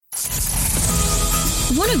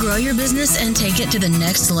Want to grow your business and take it to the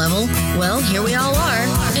next level? Well, here we all are,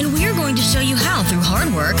 and we are going to show you how through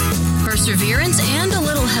hard work, perseverance, and a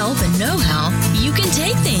little help and know-how, you can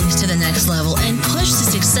take things to the next level and push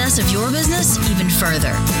the success of your business even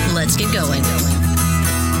further. Let's get going.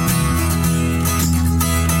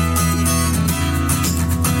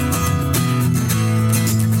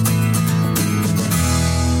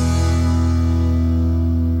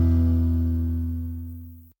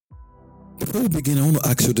 Before we begin, I want to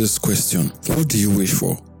ask you this question. What do you wish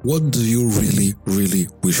for? What do you really, really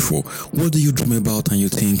wish for? What do you dream about and you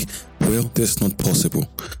think, well, that's not possible?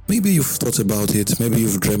 Maybe you've thought about it, maybe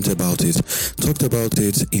you've dreamt about it, talked about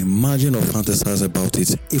it, imagined or fantasized about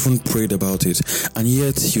it, even prayed about it, and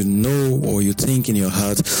yet you know or you think in your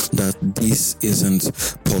heart that this isn't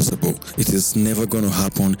possible. It is never going to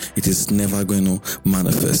happen. It is never going to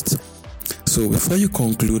manifest. So before you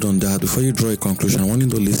conclude on that, before you draw a conclusion, I want you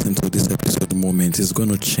to listen to this episode the moment. It's going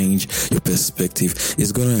to change your perspective.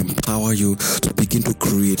 It's going to empower you to begin to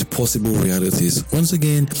create possible realities. Once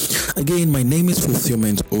again, my name is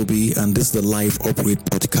Fulfillment Obi, and this is the Life Upgrade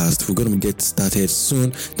Podcast. We're going to get started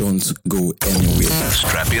soon. Don't go anywhere.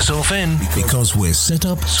 Strap yourself in because we're set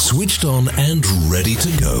up, switched on, and ready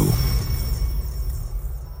to go.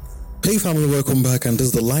 Hey family, welcome back, and this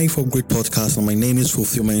is the Life Upgrade Podcast, and my name is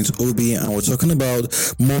Fulfillment Obi, and we're talking about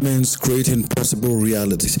moments creating possible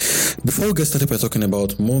realities. Before we get started by talking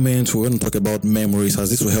about moments, we're going to talk about memories, as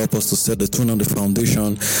this will help us to set the tone and the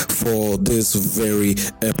foundation for this very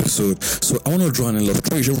episode. So I want to draw an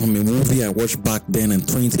illustration from a movie I watched back then in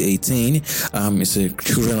 2018. It's a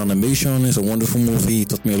children animation. It's a wonderful movie. It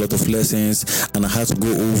taught me a lot of lessons, and I had to go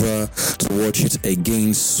over to watch it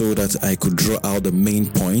again so that I could draw out the main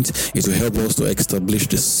point. It will help us to establish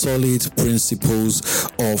the solid principles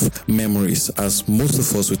of memories, as most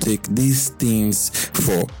of us will take these things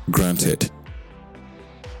for granted.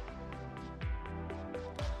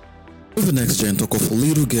 The next gen talk of a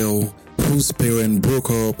little girl whose parents broke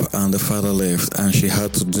up and the father left, and she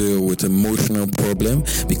had to deal with emotional problem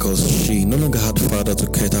because she no longer had father to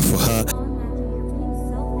cater for her.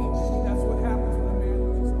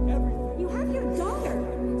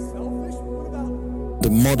 The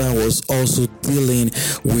mother was also dealing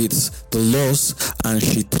with the loss, and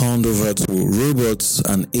she turned over to robots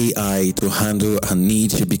and AI to handle her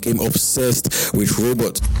needs. She became obsessed with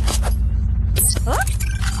robots.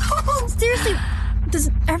 Oh, seriously, does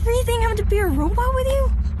everything have to be a robot with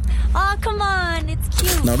you? Oh, come on, it's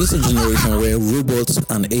cute. Now, this is a generation where robots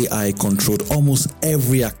and AI controlled almost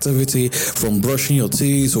every activity, from brushing your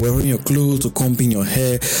teeth, to wearing your clothes, to combing your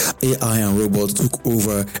hair. AI and robots took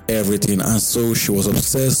over everything, and so she was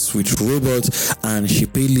obsessed with robots, and she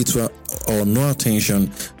paid little or no attention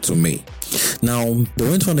to me. Now, they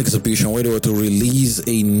went to an exhibition where they were to release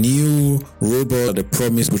a new robot that they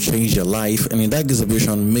promised would change their life. And in that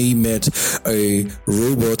exhibition, May met a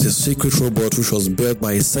robot, a secret robot, which was built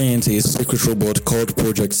by a scientist, a secret robot called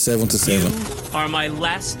Project 77. You are my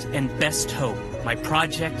last and best hope, my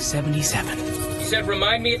Project 77. You said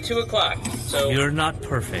remind me at 2 o'clock, so... You're not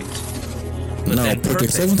perfect. Now,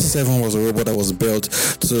 Project 77 was a robot that was built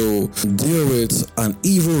to deal with an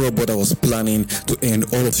evil robot that was planning to end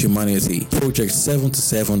all of humanity. Project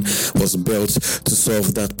 77 was built to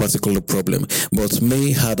solve that particular problem. But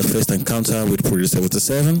May had a first encounter with Project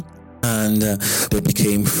 77, and they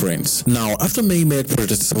became friends. Now, after May met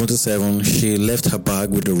Project 77, she left her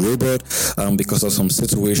bag with the robot because of some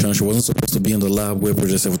situation. She wasn't supposed to be in the lab where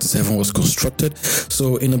Project 77 was constructed.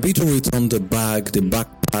 So in a bid to return the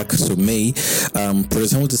backpack to May, Project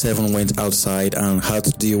 77 went outside and had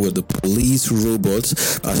to deal with the police robot,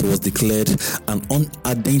 as it was declared an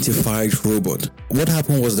unidentified robot. What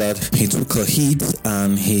happened was that he took a hit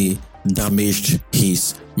and he damaged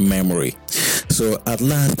his memory. So at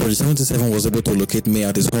last, Project 77 was able to locate May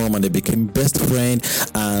at his home, and they became best friends,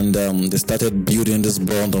 and they started building this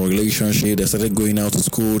bond and relationship. They started going out to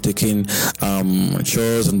school, taking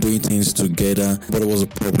chores and doing things together. But it was a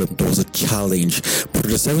problem. There was a challenge.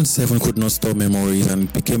 Project 77 could not store memories, and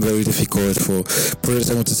it became very difficult for Project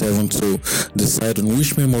 77 to decide on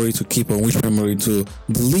which memory to keep and which memory to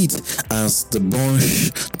delete, as the bond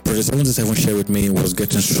Project 77 shared with me was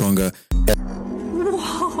getting stronger.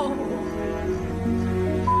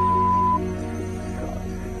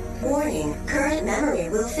 Warning, current memory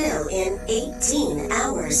will fill in 18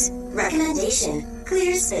 hours. Recommendation,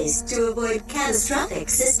 clear space to avoid catastrophic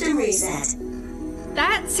system reset.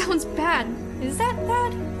 That sounds bad. Is that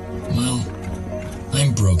bad? Well,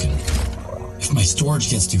 I'm broken. If my storage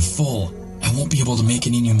gets too full, I won't be able to make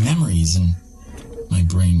any new memories, and my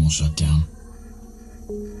brain will shut down.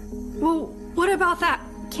 Well, what about that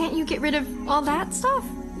can't you get rid of all that stuff?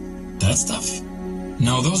 That stuff?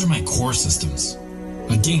 No, those are my core systems.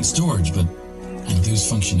 I'd gain storage, but I'd lose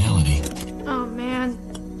functionality. Oh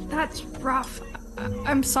man, that's rough.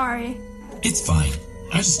 I'm sorry. It's fine.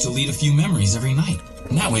 I just delete a few memories every night.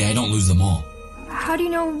 And that way I don't lose them all. How do you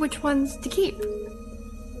know which ones to keep?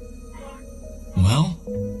 Well,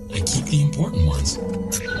 I keep the important ones.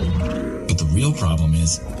 But the real problem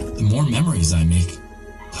is, the more memories I make,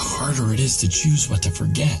 the harder it is to choose what to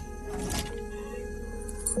forget.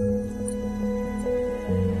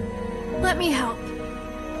 Let me help.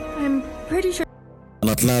 I'm pretty sure. And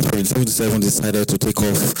at last, Project 77 decided to take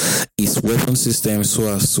off its weapon system so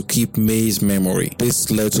as to keep May's memory. This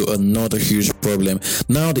led to another huge problem.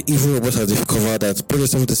 Now the evil robot has discovered that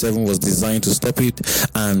Project 77 was designed to stop it,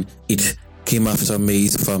 and it came after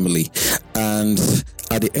May's family. And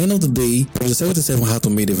at the end of the day, Project 77 had to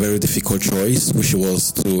make a very difficult choice, which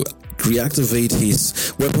was to reactivate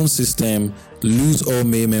his weapon system, lose all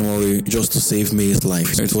May memory just to save May's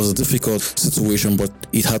life. It was a difficult situation, but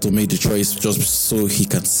it had to make the choice just so he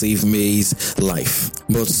can save May's life.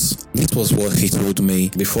 But this was what he told May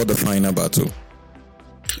before the final battle.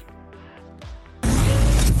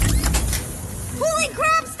 Holy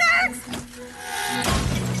crap, Starks!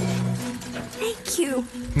 Thank you.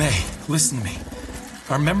 May, listen to me.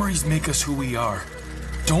 Our memories make us who we are.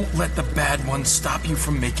 Don't let the bad ones stop you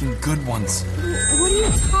from making good ones. What are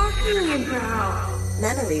you talking about?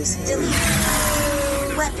 Memories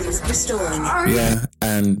deleted. Weapons restored. Yeah,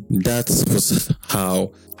 and that was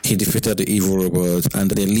how he defeated the evil robot,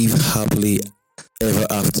 and they live happily ever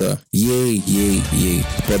after. Yay, yay, yay.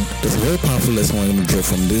 But there's a very powerful lesson I want to draw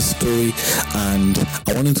from this story, and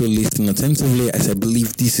I want you to listen attentively, as I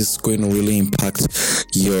believe this is going to really impact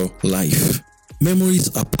your life.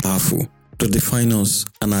 Memories are powerful to define us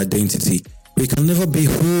an identity. We can never be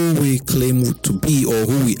who we claim to be or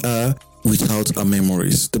who we are without our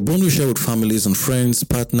memories. The bond we share with families and friends,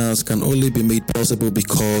 partners can only be made possible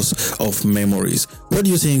because of memories. What do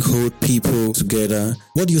you think hold people together?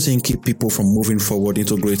 What do you think keep people from moving forward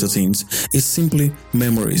into greater things? It's simply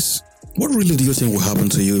memories. What really do you think will happen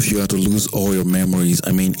to you if you had to lose all your memories?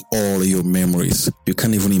 I mean, all your memories. You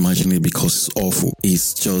can't even imagine it because it's awful.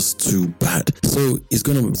 It's just too bad. So it's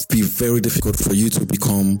going to be very difficult for you to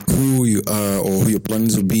become who you are or who you're planning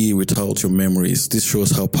to be without your memories. This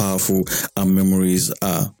shows how powerful our memories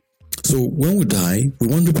are. So when we die, we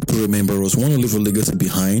want people to remember us. We want to leave a legacy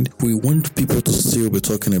behind. We want people to still be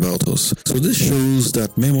talking about us. So this shows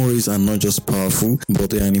that memories are not just powerful, but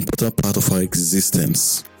they are an important part of our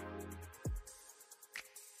existence.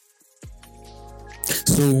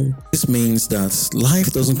 So this means that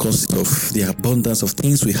life doesn't consist of the abundance of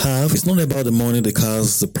things we have. It's not about the money, the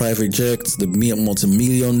cars, the private jets, the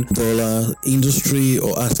multi-million dollar industry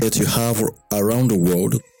or assets you have around the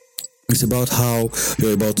world. It's about how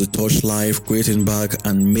you're about to touch life, creating back,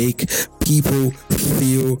 and make people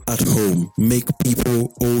feel at home, make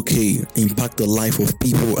people okay, impact the life of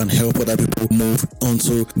people, and help other people move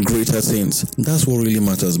onto greater things. That's what really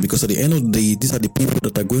matters, because at the end of the day, these are the people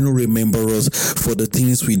that are going to remember us for the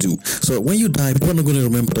things we do. So when you die, people are not going to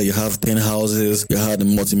remember that you have 10 houses, you had a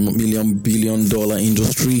multi-million, billion-dollar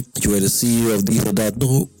industry, you were the CEO of this or that.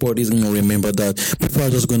 Nobody's going to remember that. People are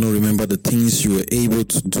just going to remember the things you were able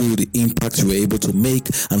to do, the impact you were able to make,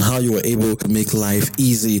 and how you were able to make life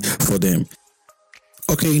easy for them.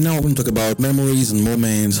 Okay, now we're going to talk about memories and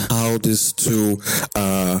moments, how these two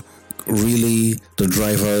are really the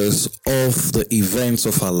drivers of the events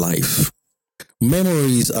of our life.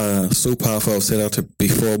 Memories are so powerful, I've said that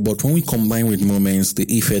before, but when we combine with moments, the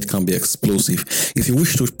effect can be explosive. If you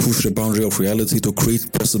wish to push the boundary of reality to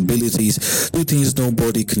create possibilities, do things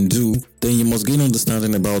nobody can do, then you must gain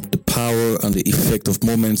understanding about the power and the effect of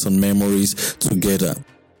moments and memories together.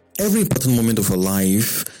 Every important moment of a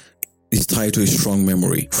life is tied to a strong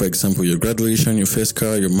memory. For example, your graduation, your first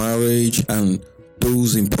car, your marriage, and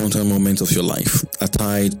those important moments of your life are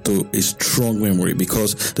tied to a strong memory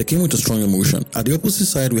because they came with a strong emotion. At the opposite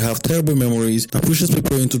side, we have terrible memories that pushes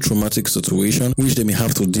people into traumatic situations which they may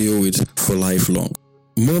have to deal with for lifelong.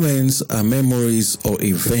 Moments are memories or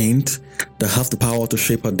events that have the power to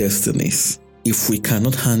shape our destinies. If we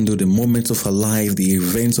cannot handle the moments of our life, the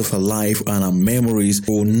events of our life, and our memories,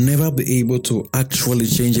 we will never be able to actually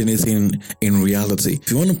change anything in reality.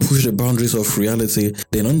 If you want to push the boundaries of reality,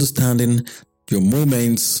 then understanding your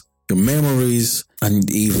moments, your memories, and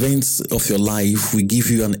the events of your life will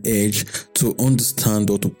give you an edge to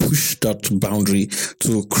understand or to push that boundary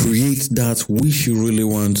to create that which you really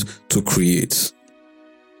want to create.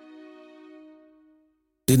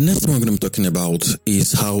 the next thing we're going to be talking about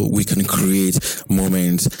is how we can create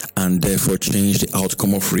moments and therefore change the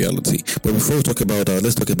outcome of reality. But before we talk about that,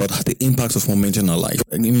 let's talk about the impact of moments in our life.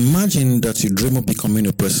 Imagine that you dream of becoming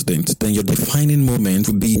a president, then your defining moment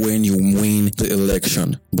would be when you win the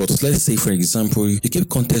election. But let's say, for example, you keep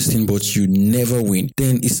contesting but you never win.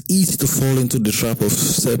 Then it's easy to fall into the trap of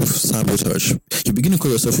self-sabotage. You begin to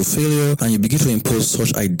call yourself a failure and you begin to impose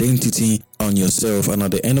such identity on yourself, and at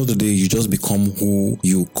the end of the day, you just become who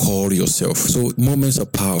you call yourself. So moments are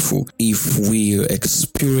powerful. If we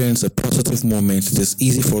experience a positive moment, it is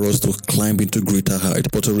easy for us to climb into greater height.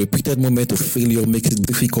 But a repeated moment of failure makes it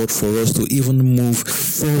difficult for us to even move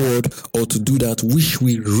forward or to do that which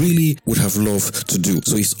we really would have loved to do.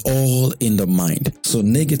 So it's all in the mind. So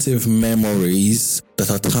negative memories that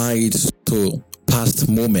are tied to past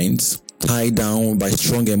moments, tied down by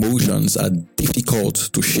strong emotions, are difficult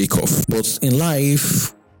to shake off. But in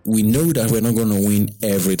life, we know that we're not going to win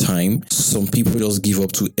every time. Some people just give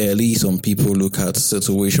up too early. Some people look at the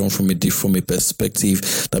situation from a perspective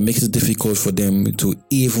that makes it difficult for them to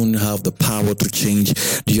even have the power to change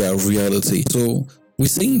their reality. So with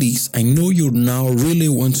saying this, I know you now really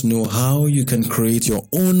want to know how you can create your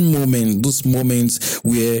own moment, those moments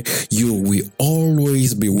where you will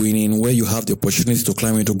always be winning, where you have the opportunity to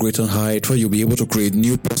climb into greater height, where you'll be able to create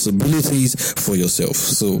new possibilities for yourself.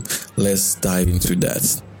 So let's dive into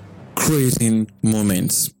that. Creating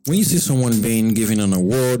moments. When you see someone being given an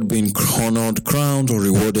award, being honored, crowned, or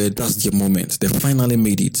rewarded, that's their moment. They finally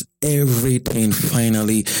made it. Everything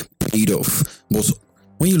finally paid off. But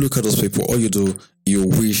when you look at those people, all you do, you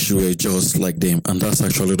wish you were just like them. And that's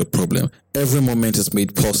actually the problem. Every moment is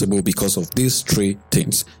made possible because of these three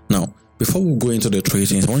things. Now, before we go into the three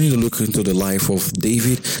things, I want you to look into the life of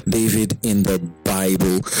David. David in the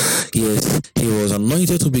Bible. Yes, he was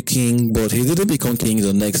anointed to be king, but he didn't become king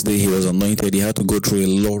the next day he was anointed. He had to go through a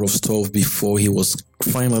lot of stuff before he was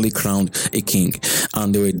finally crowned a king.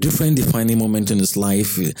 And there were different defining moments in his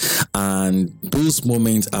life, and those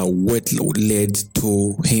moments are what led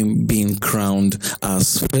to him being crowned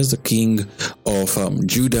as first the king of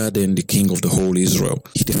Judah, then the king of the whole Israel.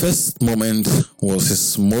 The first moment was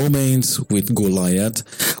his moment with Goliath,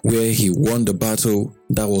 where he won the battle.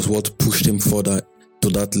 That was what pushed him further to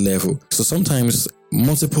that level. So sometimes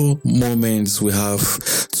multiple moments we have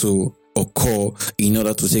to occur in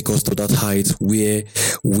order to take us to that height where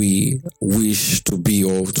we wish to be,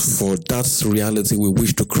 or for that reality we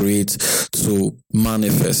wish to create to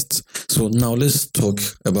manifest. So now let's talk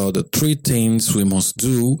about the three things we must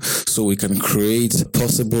do so we can create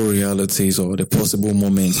possible realities or the possible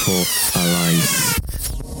moments for our lives.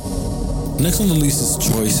 Next on the list is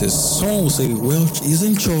choices. Someone will say, well,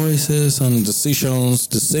 isn't choices and decisions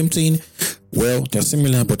the same thing? Well, they're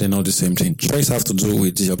similar, but they're not the same thing. Choice have to do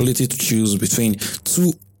with the ability to choose between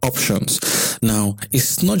two options. Now,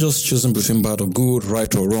 it's not just choosing between bad or good,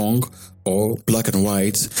 right or wrong, or black and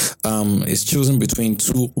white. It's choosing between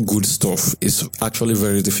two good stuff. It's actually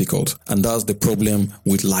very difficult. And that's the problem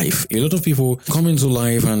with life. A lot of people come into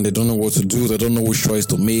life and they don't know what to do. They don't know which choice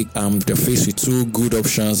to make. They're faced with two good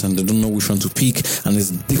options and they don't know which one to pick. And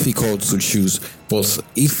it's difficult to choose. But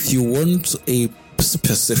if you want a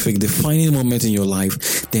specific defining moment in your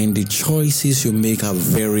life, then the choices you make are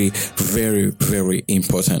very, very, very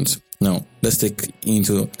important. Now, let's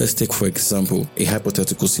take for example a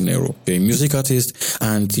hypothetical scenario. You're a music artist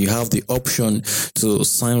and you have the option to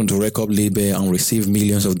sign with the record label and receive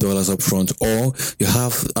millions of dollars up front, or you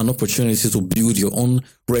have an opportunity to build your own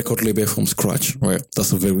record label from scratch. Right?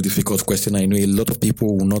 That's a very difficult question. I know a lot of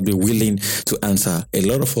people will not be willing to answer. A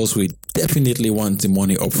lot of us will definitely want the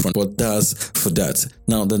money up front, but that's for that.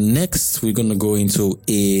 Now, the next we're going to go into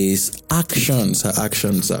is actions.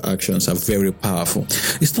 Actions are very powerful.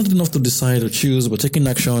 It's not enough to decide or choose, but taking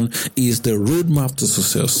action is the roadmap to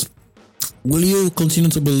success. Will you continue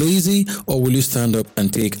to be lazy, or will you stand up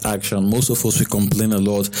and take action? Most of us, we complain a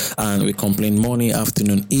lot, and we complain morning,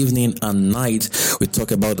 afternoon, evening, and night. We talk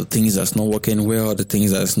about the things that's not working well, the things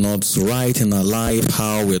that's not right in our life,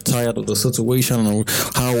 how we're tired of the situation, or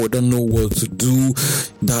how we don't know what to do.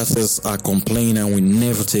 That is our complaint, and we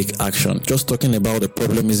never take action. Just talking about the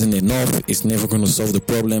problem isn't enough. It's never going to solve the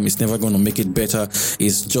problem. It's never going to make it better.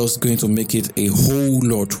 It's just going to make it a whole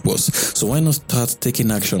lot worse. So why not start taking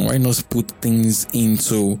action? Why not put things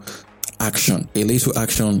into action? A little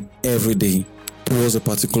action every day towards a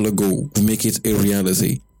particular goal to make it a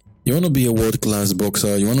reality. You want to be a world-class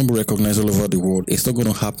boxer, you want to be recognized all over the world. It's not going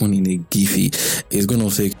to happen in a jiffy. It's going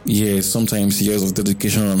to take years, sometimes years of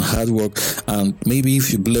dedication and hard work. And maybe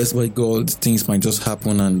if you're blessed by God, things might just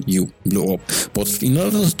happen and you blow up. But in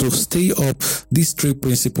order to stay up, these 3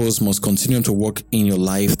 principles must continue to work in your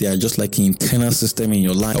life. They are just like an internal system in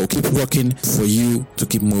your life. I'll keep working for you to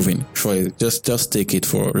keep moving. Just take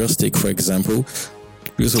for example.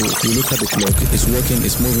 So you look at the clock, it's working,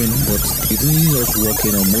 it's moving, but it isn't just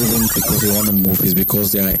working or moving because they want to move. It's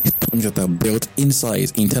because there are things that are built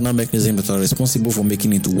inside, internal mechanisms that are responsible for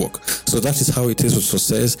making it work. So that is how it is with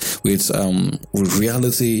success, with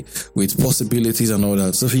reality, with possibilities and all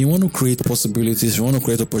that. So if you want to create possibilities, if you want to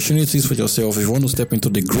create opportunities for yourself, if you want to step into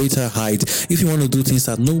the greater height, if you want to do things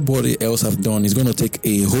that nobody else have done, it's going to take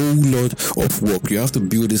a whole lot of work. You have to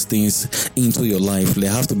build these things into your life. They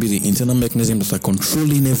have to be the internal mechanisms that are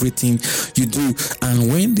controlling everything you do.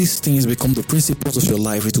 And when these things become the principles of your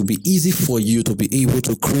life, it will be easy for you to be able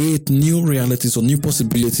to create new realities or new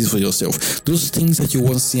possibilities for yourself. Those things that you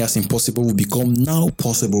once see as impossible will become now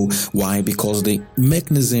possible. Why? Because the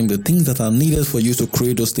mechanism, the things that are needed for you to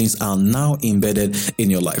create those things are now embedded in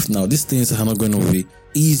your life. Now, these things are not going to be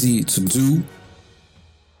easy to do.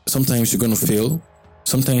 Sometimes you're going to fail.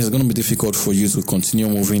 Sometimes it's going to be difficult for you to continue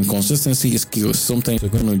moving. Consistency is key. Sometimes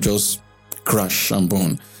you're going to just crash and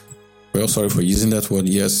burn. Well, sorry for using that word.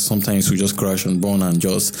 Yes, sometimes we just crash and burn and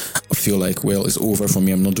just feel like, well, it's over for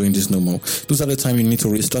me. I'm not doing this no more. Those are the time you need to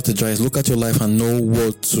re-strategize, look at your life and know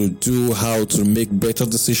what to do, how to make better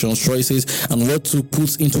decisions, choices, and what to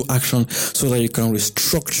put into action so that you can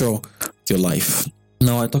restructure your life.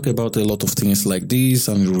 Now, I talk about a lot of things like this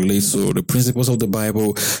and it relates to the principles of the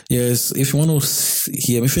Bible. Yes, if you want to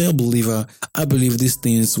hear me, if you're a believer, I believe these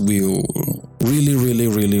things will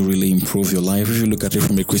really improve your life if you look at it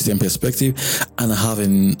from a Christian perspective. And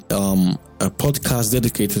having a podcast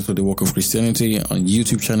dedicated to the work of Christianity, a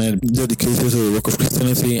YouTube channel dedicated to the work of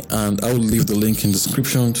Christianity, and I will leave the link in the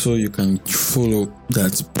description so you can follow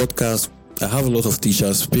that podcast. I have a lot of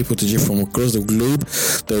teachers, people teaching from across the globe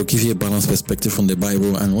that will give you a balanced perspective from the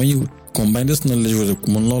Bible. And when you combine this knowledge with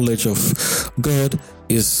the knowledge of God,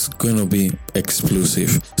 it's going to be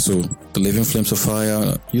explosive. So the Living Flames of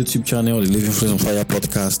Fire YouTube channel, the Living Flames of Fire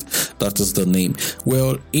podcast, that is the name.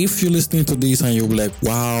 Well, if you're listening to this and you're like,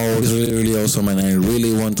 wow, this is really awesome and I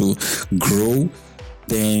really want to grow,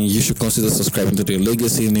 then you should consider subscribing to the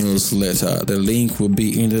Legacy newsletter. The link will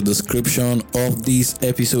be in the description of this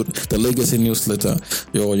episode. The Legacy newsletter.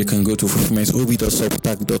 Or you can go to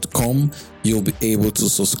fulfillmentob.substack.com. You'll be able to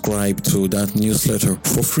subscribe to that newsletter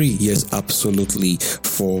for free. Yes, absolutely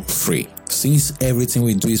for free. Since everything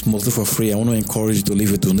we do is mostly for free, I want to encourage you to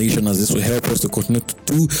leave a donation, as this will help us to continue to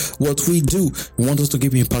do what we do. We want us to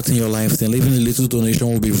keep impacting your life. Then leaving a little donation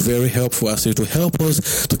will be very helpful, as it will help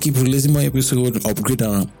us to keep releasing more episodes, upgrade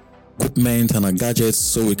our equipment and our gadgets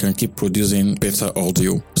so we can keep producing better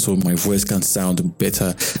audio, so my voice can sound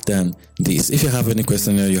better than this. If you have any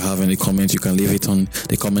question or you have any comment, you can leave it on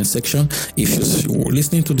the comment section. If you're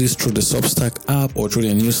listening to this through the Substack app or through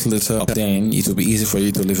the newsletter, then it will be easy for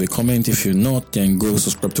you to leave a comment. If you're not, then go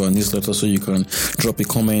subscribe to our newsletter so you can drop a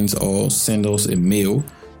comment or send us a mail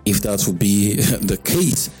if that would be the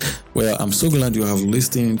case. Well, I'm so glad you have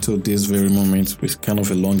listened to this very moment. It's kind of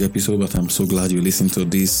a long episode, but I'm so glad you listened to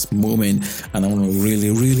this moment. And I want to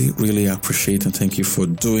really appreciate and thank you for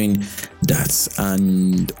doing that.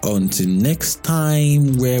 And until next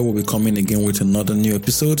time, where we'll be coming again with another new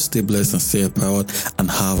episode, stay blessed and stay empowered and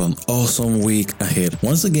have an awesome week ahead.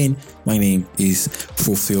 Once again, my name is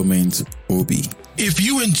Fulfillment Obi. If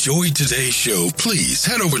you enjoyed today's show, please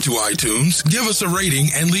head over to iTunes, give us a rating,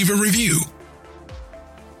 and leave a review.